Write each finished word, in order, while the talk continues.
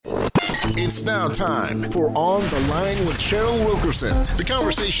It's now time for On the Line with Cheryl Wilkerson. The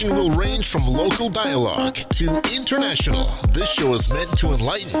conversation will range from local dialogue to international. This show is meant to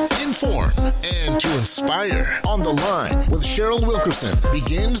enlighten, inform, and to inspire. On the Line with Cheryl Wilkerson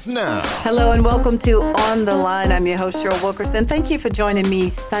begins now. Hello and welcome to On the Line. I'm your host, Cheryl Wilkerson. Thank you for joining me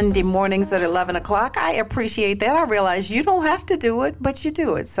Sunday mornings at 11 o'clock. I appreciate that. I realize you don't have to do it, but you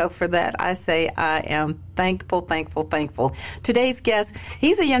do it. So for that, I say I am thankful. Today's guest,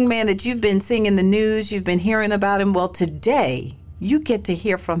 he's a young man that you've been seeing in the news. You've been hearing about him. Well, today, you get to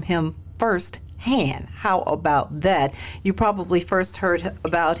hear from him firsthand. How about that? You probably first heard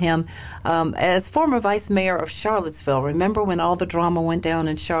about him as former vice mayor of Charlottesville. Remember when all the drama went down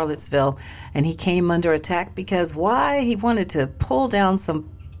in Charlottesville and he came under attack because why? He wanted to pull down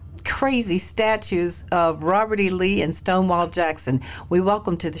some crazy statues of Robert E. Lee and Stonewall Jackson. We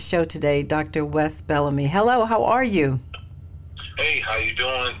welcome to the show today Dr. Wes Bellamy. Hello, how are you? Hey, how you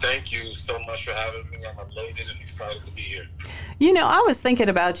doing? Thank you so much for having me. I'm elated and excited to be here. You know, I was thinking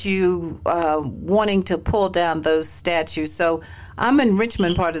about you wanting to pull down those statues. So I'm in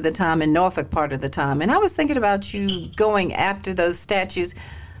Richmond part of the time and Norfolk part of the time. And I was thinking about you going after those statues.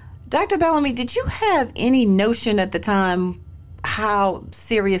 Dr. Bellamy, did you have any notion at the time how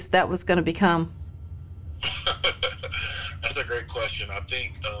serious that was going to become? That's a great question. I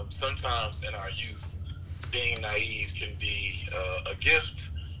think sometimes in our youth, being naive can be a gift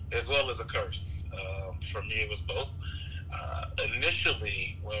as well as a curse. For me, it was both.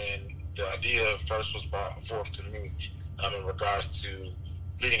 Initially, when the idea first was brought forth to me in regards to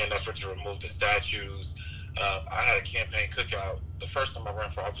leading an effort to remove the statues, I had a campaign cookout the first time I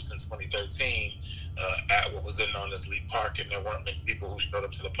ran for office in 2013 at what was then known as Lee Park, and there weren't many people who showed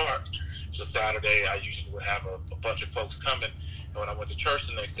up to the park. So Saturday, I usually would have a bunch of folks coming, and when I went to church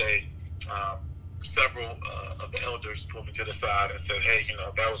the next day, several of the elders pulled me to the side and said, hey, you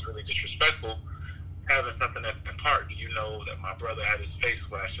know, that was really disrespectful having something at the park. Do you know that my brother had his face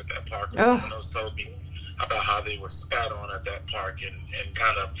slashed at that park? Someone else told me about how they were spat on at that park, and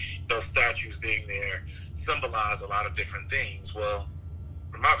kind of those statues being there symbolize a lot of different things. Well,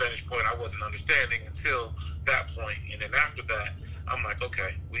 from my vantage point, I wasn't understanding until that point. And then after that, I'm like,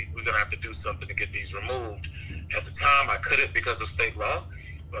 okay, we're going to have to do something to get these removed. At the time, I couldn't because of state law,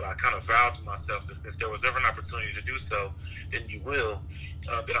 but I kind of vowed to myself that if there was ever an opportunity to do so, then you will,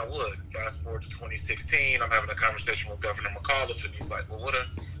 then I would. Fast forward to 2016, I'm having a conversation with Governor McAuliffe, and he's like, well, what are,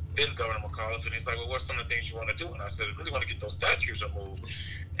 then Governor McAuliffe, and he's like, well, what's some of the things you want to do? And I said, I really want to get those statues removed.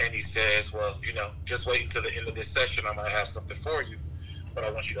 And he says, well, you know, just wait until the end of this session, I might have something for you, but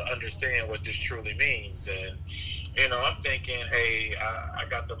I want you to understand what this truly means. And, you know, I'm thinking, hey, I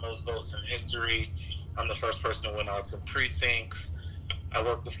got the most votes in history. I'm the first person to win out some precincts. I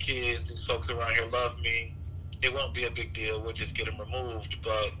work with kids. These folks around here love me. It won't be a big deal. We'll just get them removed.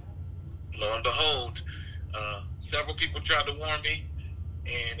 But lo and behold, several people tried to warn me.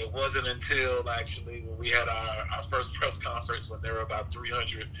 And it wasn't until actually when we had our first press conference when there were about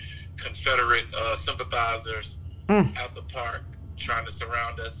 300 Confederate sympathizers at the park trying to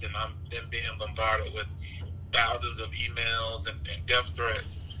surround us. And I'm then being bombarded with thousands of emails and death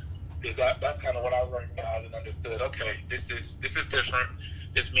threats. That's kind of what I recognized and understood. Okay, this is different.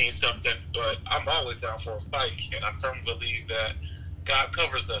 This means something, but I'm always down for a fight, and I firmly believe that God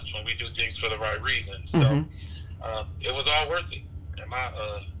covers us when we do things for the right reasons. So it was all worth it, from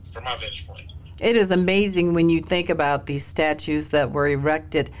my vantage point. It is amazing when you think about these statues that were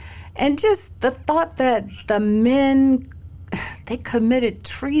erected, and just the thought that the men, they committed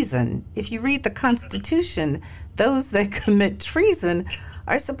treason. If you read the Constitution, those that commit treason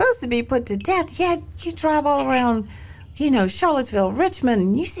are supposed to be put to death. Yet you drive all around, you know, Charlottesville, Richmond,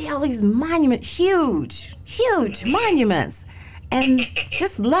 and you see all these monuments, huge monuments, and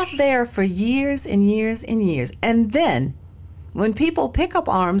just left there for years and years and years. And then when people pick up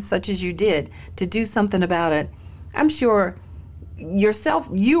arms, such as you did, to do something about it, I'm sure yourself,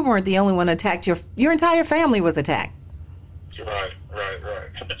 you weren't the only one attacked. Your entire family was attacked. Right.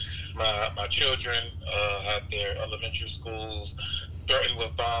 My children had their elementary schools threatened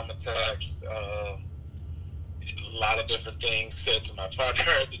with bomb attacks. A lot of different things said to my partner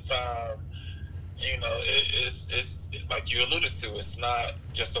at the time. You know, it's like you alluded to. It's not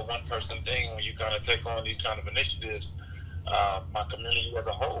just a one-person thing when you kind of take on these kind of initiatives. My community as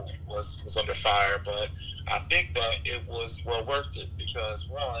a whole was under fire, but I think that it was well worth it because,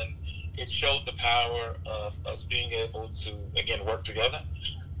 one, it showed the power of us being able to, again, work together.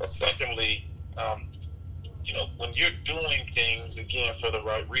 But secondly, you know, when you're doing things, again, for the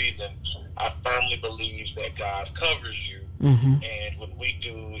right reason, I firmly believe that God covers you. Mm-hmm. And when we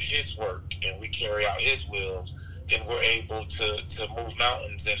do his work and we carry out his will, then we're able to move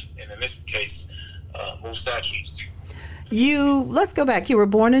mountains and in this case, move statues. Let's go back. You were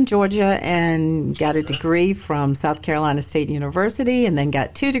born in Georgia and got a degree from South Carolina State University and then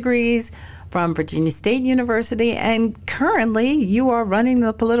got 2 degrees from Virginia State University. And currently you are running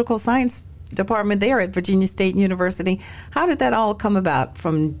the political science department there at Virginia State University. How did that all come about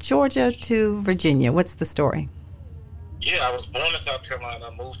from Georgia to Virginia? What's the story? Yeah, I was born in South Carolina.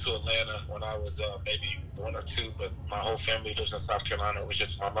 I moved to Atlanta when I was maybe 1 or 2, but my whole family lives in South Carolina. It was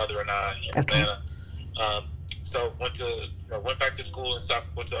just my mother and I in Atlanta. So went back to school and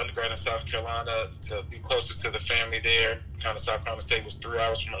went to undergrad in South Carolina to be closer to the family there. Kind of South Carolina State was 3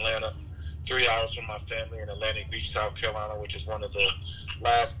 hours from Atlanta, 3 hours from my family in Atlantic Beach, South Carolina, which is one of the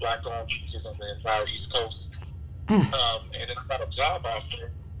last black-owned beaches on the entire East Coast. And then I got a job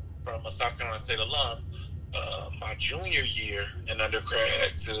offer from a South Carolina State alum my junior year in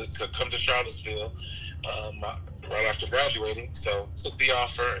undergrad to come to Charlottesville right after graduating. So took the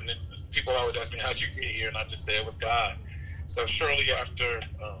offer, and then people always ask me, how'd you get here? And I just say it was God. So shortly after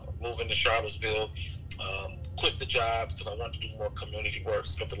moving to Charlottesville, quit the job because I wanted to do more community work,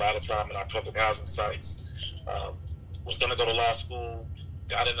 spent a lot of time in our public housing sites. Was going to go to law school,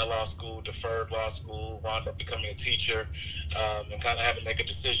 got into law school, deferred law school, wound up becoming a teacher, and kind of had to make a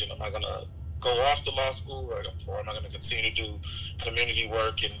decision. Am I going to go off to law school or am I going to continue to do community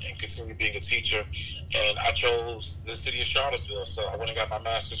work and continue being a teacher? And I chose the city of Charlottesville. So I went and got my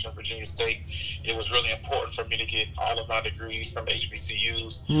master's from Virginia State. It was really important for me to get all of my degrees from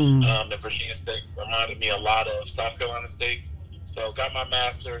HBCUs. And Virginia State reminded me a lot of South Carolina State. So got my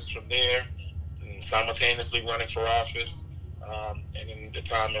master's from there, and simultaneously running for office. And in the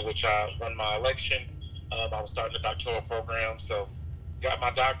time in which I won my election, I was starting the doctoral program. So got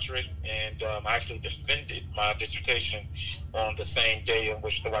my doctorate, and I actually defended my dissertation on the same day in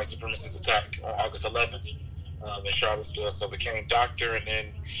which the white supremacists attacked on August 11th in Charlottesville. So became doctor, and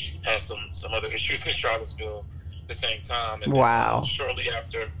then had some other issues in Charlottesville at the same time. And wow. Then, shortly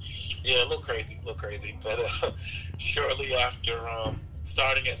after, a little crazy, but shortly after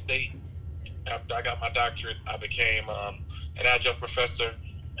starting at State, after I got my doctorate, I became an adjunct professor.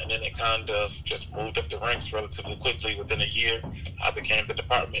 And then it kind of just moved up the ranks relatively quickly. Within a year, I became the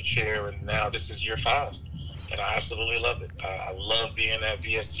department chair, and now this is year 5. And I absolutely love it. I love being at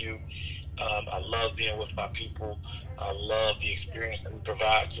VSU. I love being with my people. I love the experience that we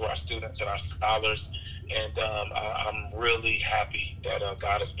provide to our students and our scholars. And I'm really happy that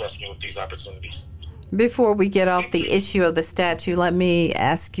God has blessed me with these opportunities. Before we get off the issue of the statue, let me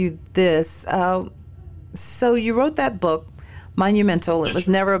ask you this. So you wrote that book, Monumental. It was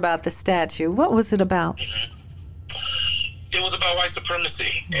never about the statue. What was it about? It was about white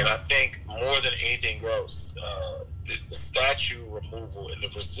supremacy, and I think more than anything else, the statue removal and the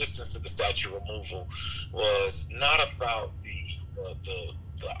resistance to the statue removal was not about the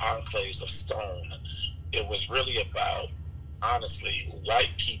enclaves of stone. It was really about, honestly,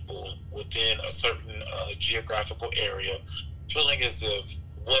 white people within a certain geographical area feeling as if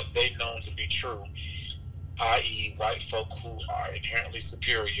what they know to be true, i.e. white folk who are inherently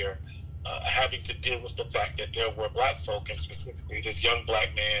superior, having to deal with the fact that there were black folk, and specifically this young black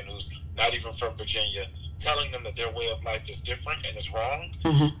man who's not even from Virginia, telling them that their way of life is different and is wrong,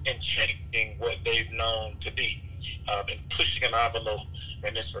 and changing what they've known to be, and pushing an envelope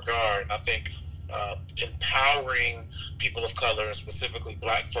in this regard. And I think empowering people of color, and specifically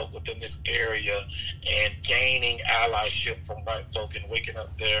black folk within this area, and gaining allyship from white folk, and waking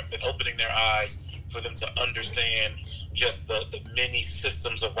up there and opening their eyes for them to understand just the many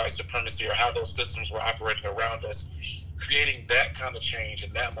systems of white supremacy, or how those systems were operating around us. Creating that kind of change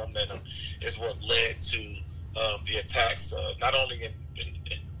and that momentum is what led to the attacks, not only in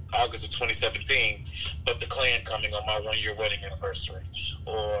August of 2017, but the Klan coming on my 1-year wedding anniversary,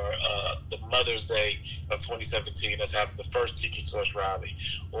 or the Mother's Day of 2017 as having the first Tiki Torch rally,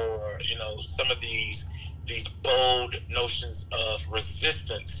 or some of these bold notions of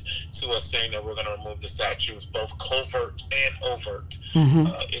resistance to us saying that we're going to remove the statues, both covert and overt,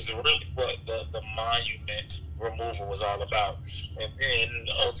 is really what the monument removal was all about. And then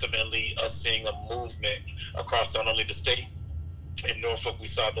ultimately us seeing a movement across not only the state. In Norfolk, we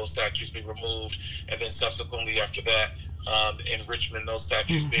saw those statues be removed, and then subsequently after that, in Richmond, those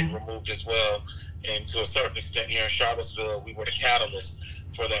statues being removed as well. And to a certain extent here in Charlottesville, we were the catalyst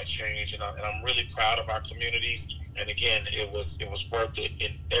for that change, and I'm really proud of our communities. And again, it was worth it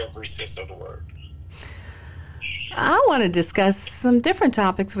in every sense of the word. I want to discuss some different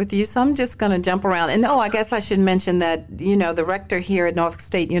topics with you, so I'm just going to jump around. And I guess I should mention that, the rector here at Norfolk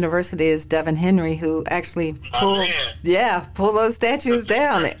State University is Devin Henry, who actually pulled those statues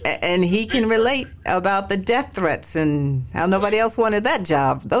down. And he can relate about the death threats and how nobody else wanted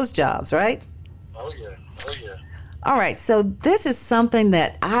those jobs, right? Oh, yeah. All right, so this is something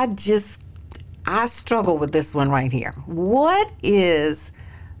that I struggle with this one right here. What is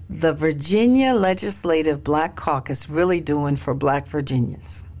the Virginia Legislative Black Caucus really doing for Black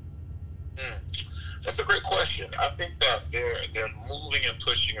Virginians? That's a great question. I think that they're moving and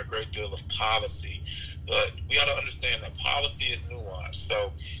pushing a great deal of policy, but we got to understand that policy is nuanced.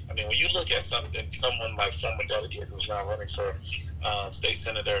 So, when you look at someone like former delegate who's now running for State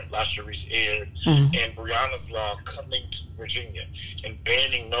Senator LaSharice Aird and Breonna's Law coming to Virginia and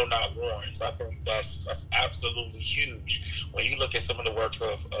banning no-knock warrants, I think that's absolutely huge. When you look at some of the work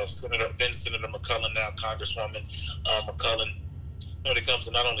of then Senator McCullen, now Congresswoman McCullen, when it comes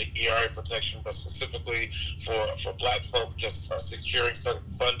to not only ERA protection, but specifically for Black folk, just securing certain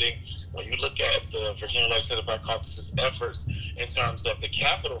funding. When you look at the Virginia Legislative Black Caucus's efforts in terms of the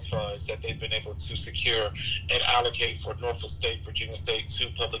capital funds that they've been able to secure and allocate for Norfolk State, Virginia State, two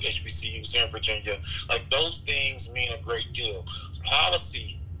public HBCUs here in Virginia, like those things mean a great deal.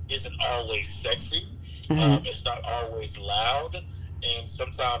 Policy isn't always sexy. It's not always loud. And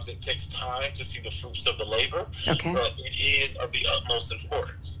sometimes it takes time to see the fruits of the labor, but it is of the utmost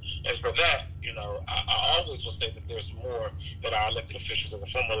importance. And for that, I always will say that there's more that our elected officials and the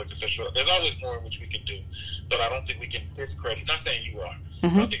former elected officials, there's always more in which we can do. But I don't think we can discredit, not saying you are,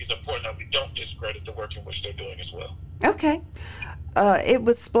 but I think it's important that we don't discredit the work in which they're doing as well. Okay. It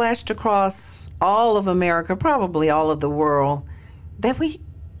was splashed across all of America, probably all of the world, that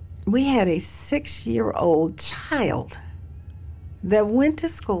we had a 6-year-old child that went to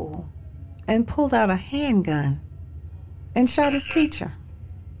school and pulled out a handgun and shot his teacher.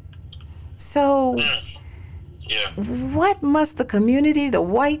 So what must the community, the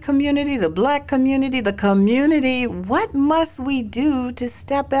white community, the Black community, what must we do to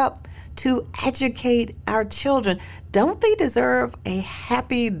step up to educate our children? Don't they deserve a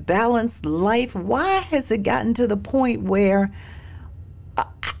happy, balanced life? Why has it gotten to the point where,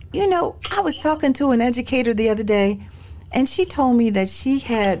 I was talking to an educator the other day, and she told me that she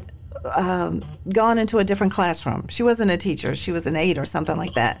had gone into a different classroom. She wasn't a teacher. She was an aide or something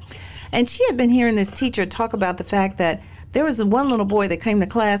like that. And she had been hearing this teacher talk about the fact that there was one little boy that came to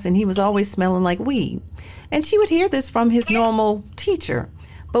class and he was always smelling like weed. And she would hear this from his normal teacher.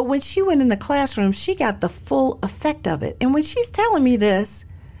 But when she went in the classroom, she got the full effect of it. And when she's telling me this,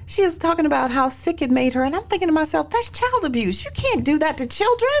 she was talking about how sick it made her. And I'm thinking to myself, that's child abuse. You can't do that to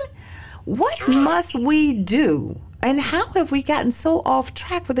children. What must we do? And how have we gotten so off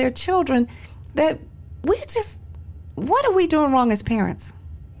track with their children that what are we doing wrong as parents?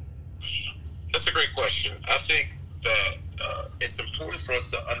 That's a great question. I think that it's important for us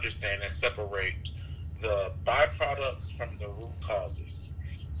to understand and separate the byproducts from the root causes.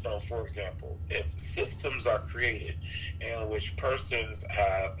 So, for example, if systems are created in which persons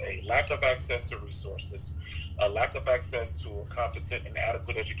have a lack of access to resources, a lack of access to a competent and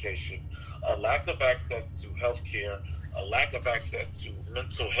adequate education, a lack of access to health care, a lack of access to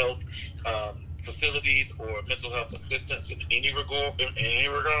mental health facilities or mental health assistance in any regard,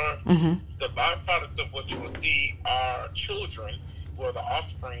 the byproducts of what you will see are children who are the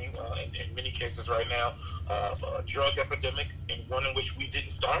offspring, in many cases right now, of a drug epidemic, and one in which we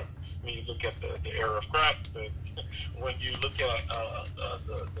didn't start. When you look at the era of crack, when you look at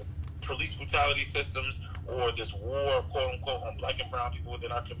the police brutality systems, or this war, quote unquote, on Black and brown people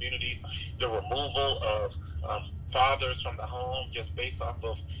within our communities, the removal of fathers from the home just based off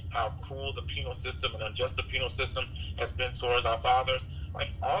of how cruel the penal system and unjust the penal system has been towards our fathers. Like,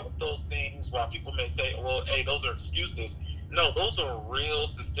 all of those things, while people may say, well, hey, those are excuses, no, those are real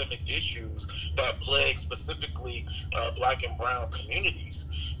systemic issues that plague specifically Black and brown communities.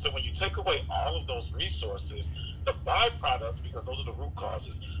 So when you take away all of those resources, the byproducts, because those are the root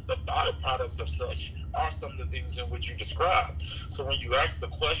causes, the byproducts of such are some of the things in which you described. So when you ask the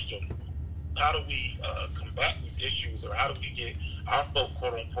question, how do we combat these issues, or how do we get our folk,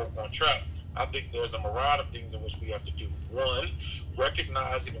 quote unquote, on track? I think there's a myriad of things in which we have to do. One,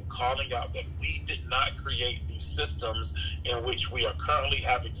 recognizing and calling out that we did not create these systems in which we are currently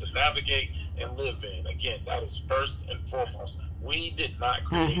having to navigate and live in. Again, that is first and foremost. We did not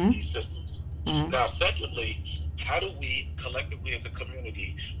create these systems. Now, secondly, how do we collectively as a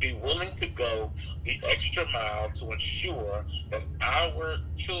community be willing to go the extra mile to ensure that our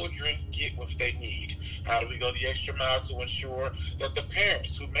children get what they need? How do we go the extra mile to ensure that the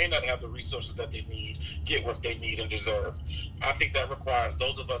parents who may not have the resources that they need get what they need and deserve? I think that requires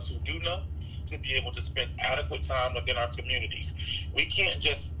those of us who do know to be able to spend adequate time within our communities. We can't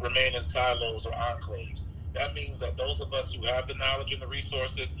just remain in silos or enclaves. That means that those of us who have the knowledge and the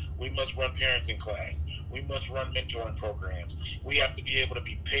resources, we must run parenting class. We must run mentoring programs. We have to be able to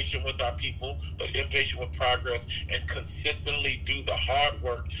be patient with our people, but impatient with progress, and consistently do the hard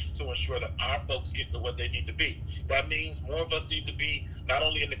work to ensure that our folks get to what they need to be. That means more of us need to be not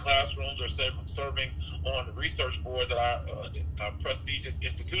only in the classrooms or serving on research boards at our prestigious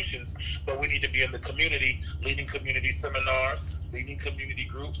institutions, but we need to be in the community, leading community seminars, leading community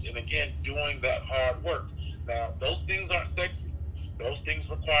groups, and again, doing that hard work. Now, those things aren't sexy. Those things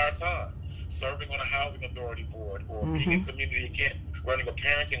require time. Serving on a housing authority board or being in community, again, running a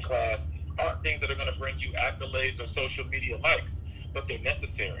parenting class aren't things that are going to bring you accolades or social media likes, but they're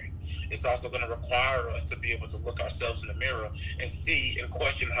necessary. It's also going to require us to be able to look ourselves in the mirror and see and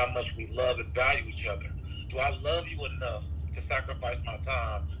question how much we love and value each other. Do I love you enough to sacrifice my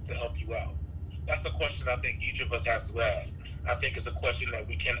time to help you out? That's a question I think each of us has to ask. I think it's a question that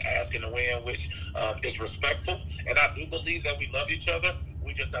we can ask in a way in which is respectful. And I do believe that we love each other.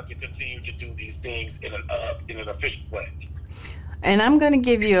 We just have to continue to do these things in an efficient way. And I'm going to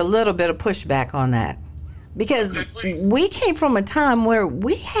give you a little bit of pushback on that. Because we came from a time where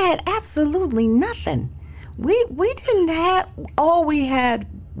we had absolutely nothing. We didn't have, all we had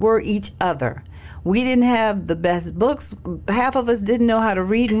were each other. We didn't have the best books. Half of us didn't know how to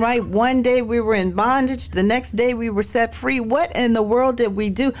read and write. One day we were in bondage. The next day we were set free. What in the world did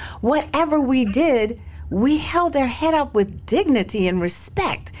we do? Whatever we did, we held our head up with dignity and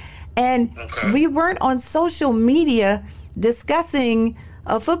respect. And we weren't on social media discussing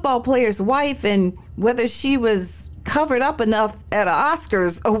a football player's wife and whether she was covered up enough at an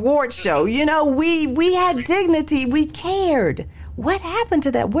Oscars award show. You know, we had dignity. We cared. What happened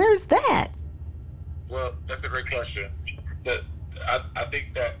to that? Where's that? Well, that's a great question. I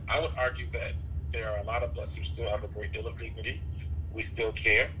think that I would argue that there are a lot of us who still have a great deal of dignity. We still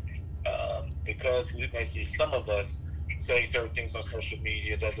care. Because we may see some of us saying certain things on social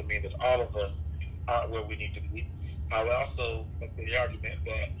media doesn't mean that all of us aren't where we need to be. I would also make the argument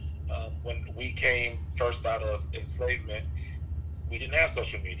that when we came first out of enslavement, we didn't have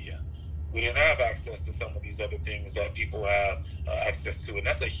social media. We didn't have access to some of these other things that people have access to. And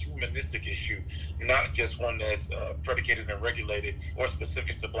that's a humanistic issue, not just one that's predicated and regulated or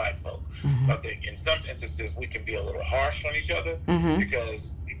specific to Black folk. So I think in some instances we can be a little harsh on each other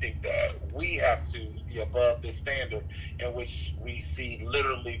because we think that we have to be above this standard in which we see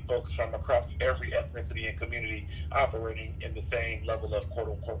literally folks from across every ethnicity and community operating in the same level of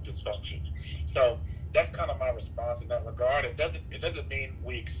quote-unquote dysfunction. So that's kind of my response in that regard. It doesn't mean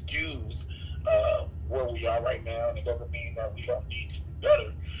we excuse where we are right now, and it doesn't mean that we don't need to do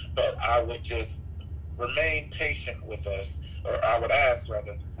better. But I would just remain patient with us, or I would ask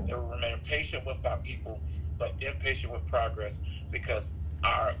rather, to remain patient with our people, but impatient with progress, because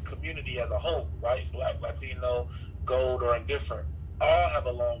our community as a whole, right, Black, Latino, gold, or indifferent, all have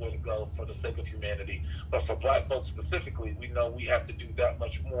a long way to go for the sake of humanity. But for Black folks specifically, we know we have to do that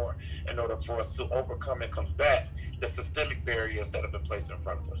much more in order for us to overcome and combat the systemic barriers that have been placed in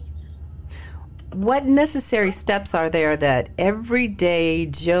front of us. What necessary steps are there that everyday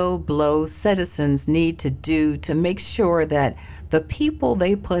Joe Blow citizens need to do to make sure that the people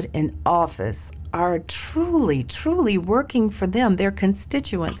they put in office are truly, truly working for them, their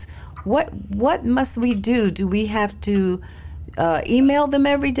constituents? What must we do? Do we have to email them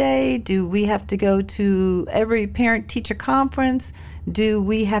every day? Do we have to go to every parent-teacher conference? Do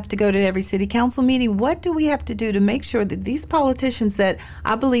we have to go to every city council meeting? What do we have to do to make sure that these politicians that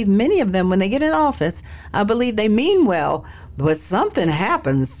I believe many of them, when they get in office, I believe they mean well, but something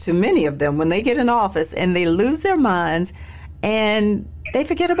happens to many of them when they get in office and they lose their minds and they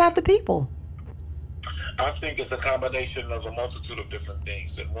forget about the people? I think it's a combination of a multitude of different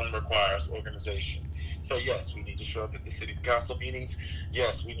things, and one requires organization. So yes, we need to show up at the city council meetings.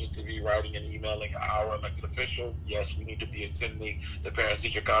 Yes, we need to be writing and emailing our elected officials. Yes, we need to be attending the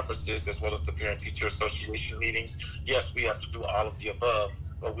parent-teacher conferences as well as the parent-teacher association meetings. Yes, we have to do all of the above,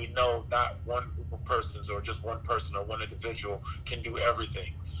 but we know not one group of persons or just one person or one individual can do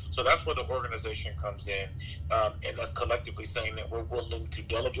everything. So that's where the organization comes in, and that's collectively saying that we're willing to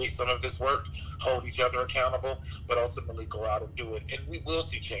delegate some of this work, hold each other accountable, but ultimately go out and do it. And we will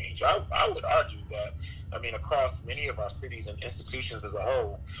see change. I would argue that I mean, across many of our cities and institutions as a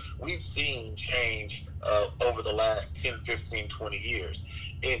whole, we've seen change over the last 10, 15, 20 years.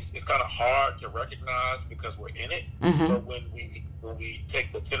 It's kind of hard to recognize because we're in it, but when we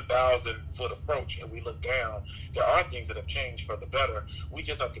take the 10,000-foot approach and we look down, there are things that have changed for the better. We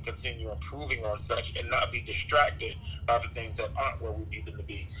just have to continue improving on such and not be distracted by the things that aren't where we need them to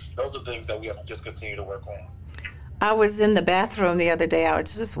be. Those are things that we have to just continue to work on. I was in the bathroom the other day. I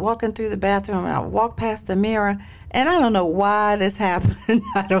was just walking through the bathroom, and I walked past the mirror, and I don't know why this happened.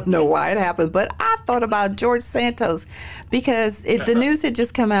 I don't know why it happened, but I thought about George Santos because the news had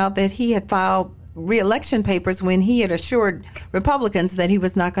just come out that he had filed re-election papers when he had assured Republicans that he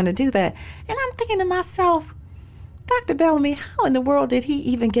was not going to do that. And I'm thinking to myself, Dr. Bellamy, how in the world did he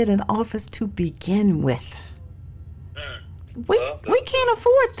even get in office to begin with? We can't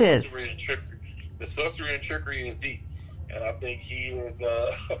afford this. The sorcery and trickery is deep, and I think he is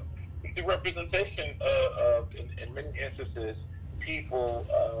he's a representation of, in many instances, people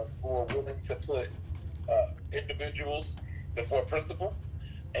who are willing to put individuals before principle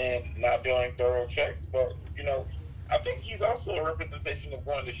and not doing thorough checks. But, I think he's also a representation of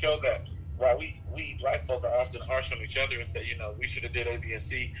going to show that while we black folk are often harsh on each other and say, we should have did A, B, and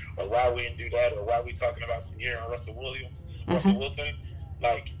C, or why we didn't do that, or why we talking about Sierra and Russell Wilson.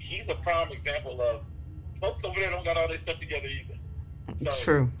 Like, he's a prime example of folks over there don't got all their stuff together either. So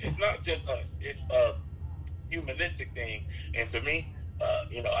True. It's not just us. It's a humanistic thing. And to me,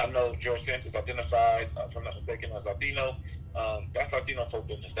 I know George Santos identifies, if I'm not mistaken, as Latino. That's Latino folk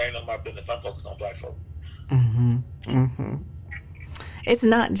business. That ain't none of my business. I'm focused on black folk. It's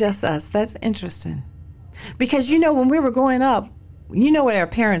not just us. That's interesting. Because, when we were growing up, what our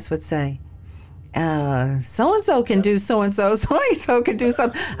parents would say. So-and-so can do so-and-so. So-and-so can do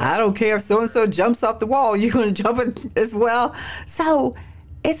something. I don't care if so-and-so jumps off the wall. You're going to jump it as well. So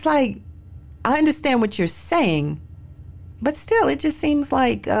it's like, I understand what you're saying, but still, it just seems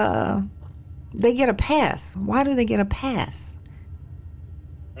like they get a pass. Why do they get a pass?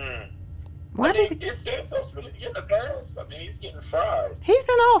 Why do is Santos really getting a pass? I mean, he's getting fried. He's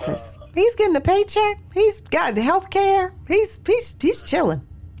in office. He's getting a paycheck. He's got health care. He's chilling,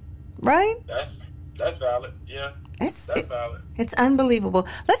 right? That's valid. Yeah, that's valid. It's unbelievable.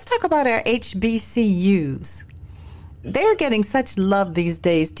 Let's talk about our HBCUs. They're getting such love these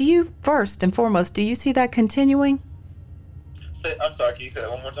days. First and foremost, do you see that continuing? I'm sorry, can you say that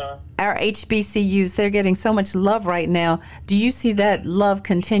one more time? Our HBCUs, they're getting so much love right now. Do you see that love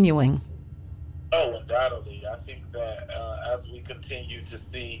continuing? Oh, undoubtedly. I think that as we continue to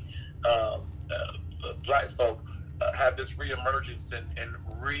see black folk have this reemergence and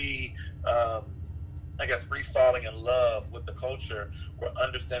re-falling in love with the culture, we're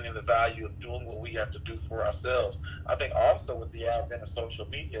understanding the value of doing what we have to do for ourselves. I think also with the advent of social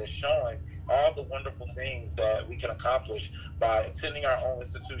media is showing all the wonderful things that we can accomplish by attending our own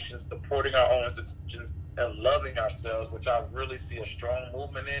institutions, supporting our own institutions, and loving ourselves, which I really see a strong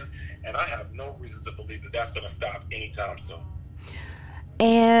movement in, and I have no reason to believe that that's going to stop anytime soon.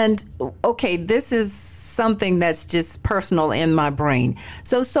 And, okay, this is something that's just personal in my brain.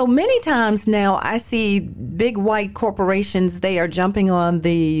 So many times now I see big white corporations, they are jumping on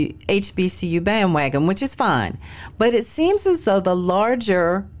the HBCU bandwagon, which is fine. But it seems as though the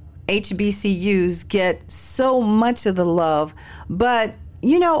larger HBCUs get so much of the love. But,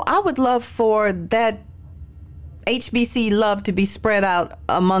 I would love for that HBC love to be spread out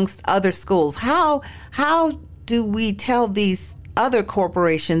amongst other schools. How do we tell these other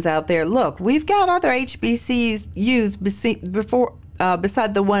corporations out there, look, we've got other HBCUs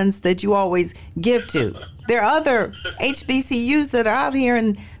beside the ones that you always give to. There are other HBCUs that are out here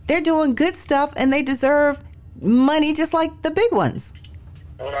and they're doing good stuff and they deserve money just like the big ones.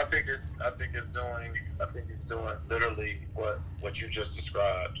 Well, I think it's doing literally what you just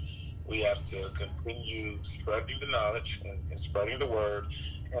described. We have to continue spreading the knowledge and spreading the word,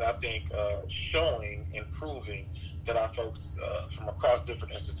 and I think showing and proving that our folks from across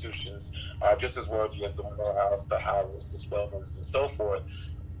different institutions are just as worthy as the Morehouse, the Howards, the Spelmans, and so forth.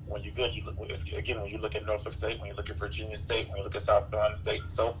 When you're good, when you look at Norfolk State, when you look at Virginia State, when you look at South Carolina State, and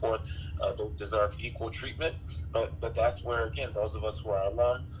so forth, they deserve equal treatment. But that's where, again, those of us who are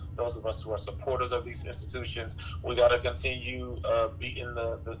alum, those of us who are supporters of these institutions, we got to continue beating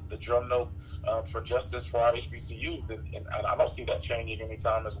the drum note for justice for our HBCU, and I don't see that changing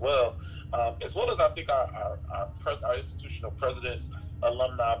anytime as well as I think our institutional presidents,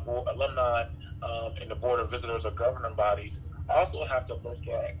 alumni, and the board of visitors or governing bodies also have to look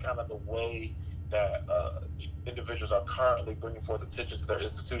at kind of the way that individuals are currently bringing forth attention to their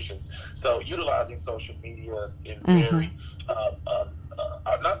institutions. So utilizing social media in very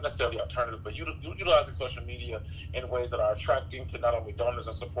not necessarily alternative, but utilizing social media in ways that are attracting to not only donors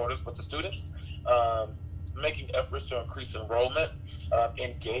and supporters, but to students. Making efforts to increase enrollment,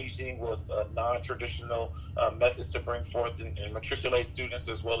 engaging with non-traditional methods to bring forth and matriculate students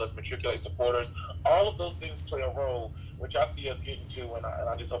as well as matriculate supporters. All of those things play a role, which I see us getting to, and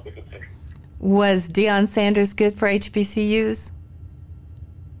I just hope it continues. Was Deion Sanders good for HBCUs?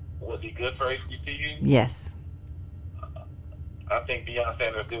 Was he good for HBCUs? Yes. I think Deion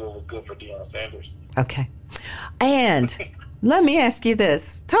Sanders did what was good for Deion Sanders. Okay. And let me ask you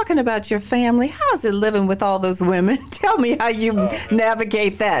this. Talking about your family, how's it living with all those women? Tell me how you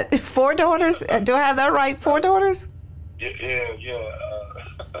navigate that. 4 daughters? Do I have that right? 4 daughters? Yeah.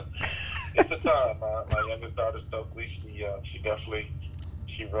 It's a time. My youngest daughter, Stokely, she definitely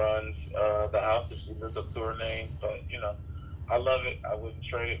runs the house if she lives up to her name. But, I love it. I wouldn't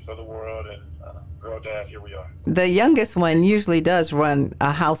trade it for the world. And girl, dad, here we are. The youngest one usually does run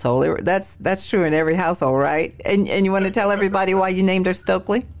a household. That's true in every household, right? And you want to tell everybody why you named her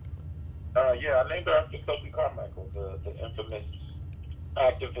Stokely? Yeah, I named her after Stokely Carmichael, the infamous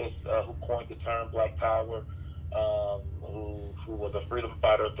activist who coined the term Black Power, who was a freedom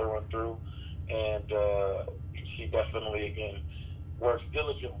fighter through and through. And she definitely, again, works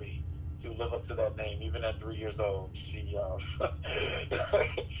diligently to live up to that name, even at 3 years old. She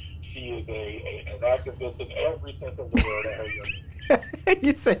is an activist in every sense of the word at her young age.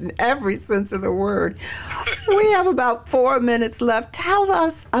 You said in every sense of the word. We have about 4 minutes left. Tell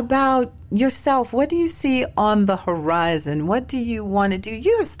us about yourself. What do you see on the horizon? What do you want to do?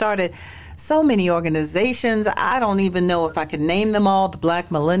 You have started so many organizations. I don't even know if I can name them all. The Black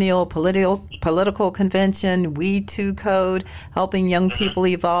Millennial Political Convention, We Too Code, helping young people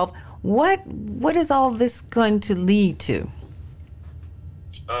evolve. What is all this going to lead to?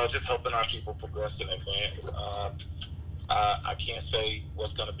 Just helping our people progress and advance. I can't say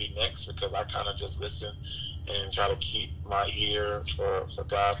what's going to be next because I kind of just listen and try to keep my ear for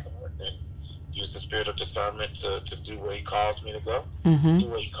God's word and use the spirit of discernment to do where He calls me to go, do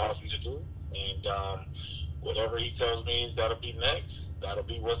what He calls me to do, and whatever He tells me that'll be next, that'll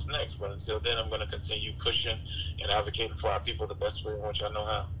be what's next. But until then, I'm going to continue pushing and advocating for our people the best way in which I know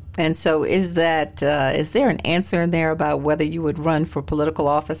how. And so is there an answer in there about whether you would run for political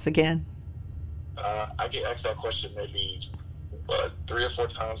office again? I get asked that question maybe 3 or 4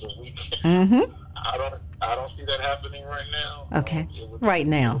 times a week. I don't see that happening right now. Okay, right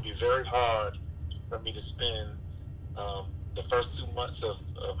now. It would be very hard for me to spend the first 2 months of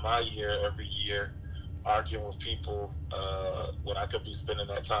my year every year arguing with people when I could be spending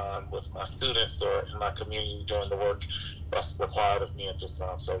that time with my students or in my community doing the work that's required of me at this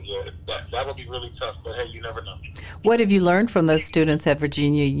time. So yeah, that would be really tough, but hey, you never know. What have you learned from those students at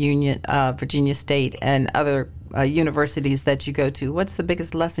Virginia State and other universities that you go to? What's the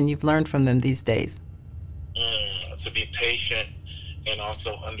biggest lesson you've learned from them these days? To be patient and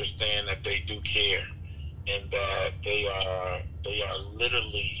also understand that they do care and that they are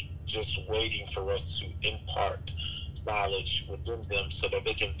literally just waiting for us to impart knowledge within them so that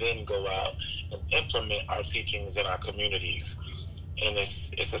they can then go out and implement our teachings in our communities. And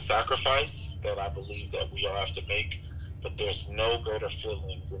it's a sacrifice that I believe that we all have to make, but there's no greater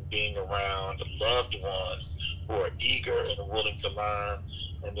feeling than being around loved ones who are eager and willing to learn,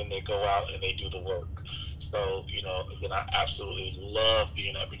 and then they go out and they do the work. So, again, I absolutely love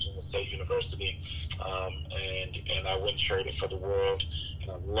being at Virginia State University, and I wouldn't trade it for the world. And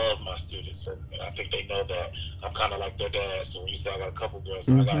I love my students, and I think they know that I'm kind of like their dad. So when you say I got a couple girls,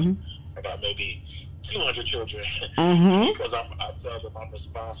 I got maybe 200 children because I tell them I'm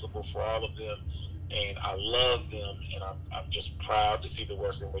responsible for all of them, and I love them, and I'm just proud to see the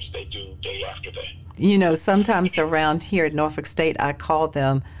work in which they do day after day. Sometimes around here at Norfolk State, I call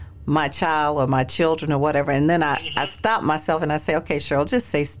them my child or my children or whatever, and then I stop myself and I say, okay, Cheryl, just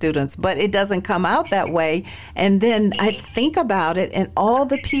say students, but it doesn't come out that way. And then I think about it and all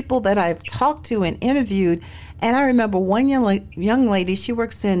the people that I've talked to and interviewed, and I remember one young lady, she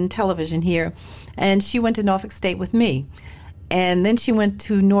works in television here, and she went to Norfolk State with me, and then she went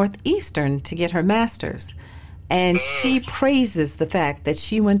to Northeastern to get her master's. And she praises the fact that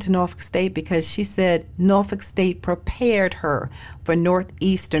she went to Norfolk State because she said Norfolk State prepared her for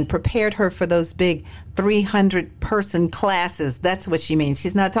Northeastern, prepared her for those big 300-person classes. That's what she means.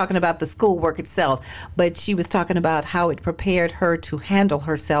 She's not talking about the schoolwork itself, but she was talking about how it prepared her to handle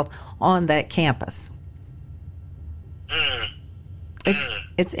herself on that campus.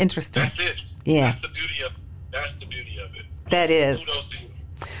 It's interesting. That's it. Yeah. That's the beauty of it. That is. Kudos to you.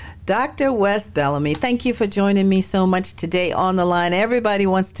 Dr. Wes Bellamy, thank you for joining me so much today on the line. Everybody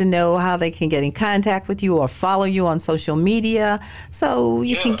wants to know how they can get in contact with you or follow you on social media. So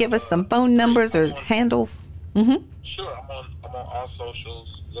you can give us some phone numbers or handles. Mm-hmm. Sure, I'm on all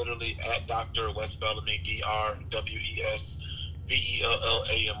socials, literally at Dr. Wes Bellamy, DrWesBellamy.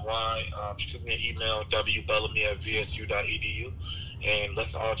 Shoot me an email, wbellamy@vsu.edu, and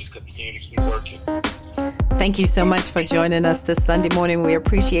let's all just continue to keep working. Thank you so much for joining us this Sunday morning. We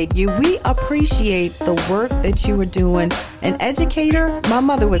appreciate you. We appreciate the work that you are doing. An educator, my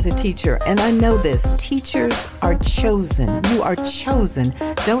mother was a teacher, and I know this. Teachers are chosen. You are chosen.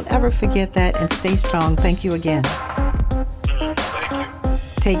 Don't ever forget that, and stay strong. Thank you again. Thank you.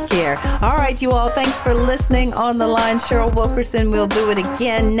 Take care. All right, you all. Thanks for listening on the line. Cheryl Wilkerson. We'll do it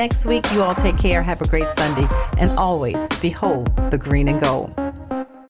again next week. You all take care. Have a great Sunday. And always behold the green and gold.